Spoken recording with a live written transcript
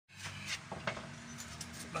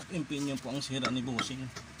Yung pinion po ang sira ni Bossing.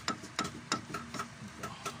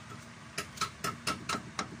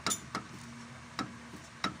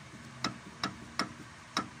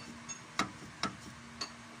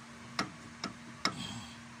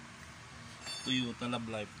 Toyota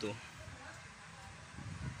Lovelife to.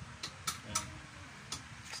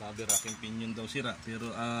 Sabi rack and pinion daw sira,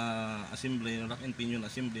 pero assembly, rack and pinion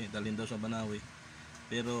assembly, dalhin daw sa Banawi.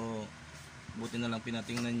 Pero buti na lang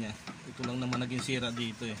pinatingnan niya. Ito lang naman naging sira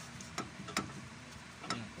dito eh.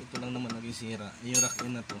 Ito lang naman naging sira. Yung rack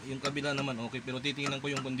end na to. Yung kabila naman okay, pero titingnan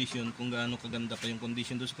ko yung condition kung gaano kaganda pa yung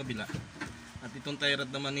condition doon sa kabila. At itong tie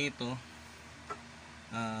rod naman nito,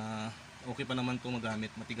 okay pa naman itong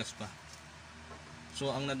magamit, matigas pa.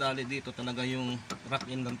 So ang nadali dito talaga yung rack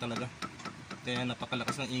end lang talaga. Kaya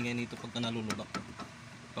napakalakas ng ingay nito pagka nalulubak.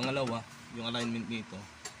 Pangalawa, yung alignment nito,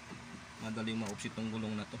 madaling ma-upsit ng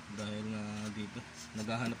gulong na to dahil dito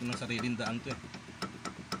naghahanap ng sariling daan to eh.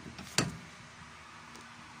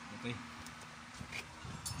 Okay.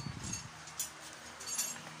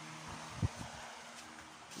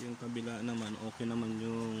 Yung kabila naman okay naman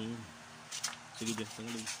yung, sige dyan,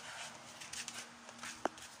 tangalin.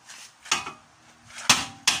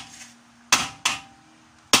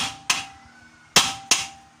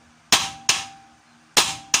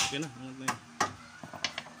 Okay na, angat na yun.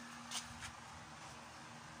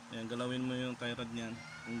 Ayan, galawin mo yung tie rod niyan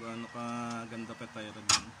kung gaano kaganda pa tie rod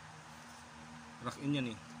yan. Rack in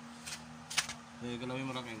yan eh. Eh, galawin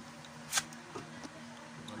mo rack in.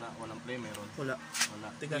 Walang play meron. Wala.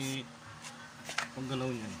 Tigas. Kung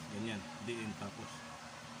galaw niyan, ganyan, diin tapos.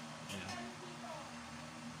 Ayan.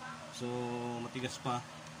 So, matigas pa.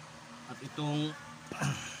 At itong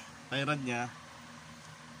tie rod niya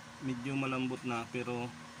medyo malambot na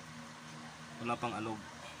pero wala pang alog.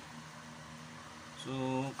 So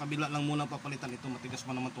kabila lang muna papalitan ito, matigas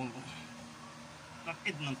pa naman itong rack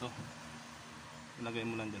end lang to. Ilagay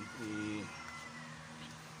mo lang dyan.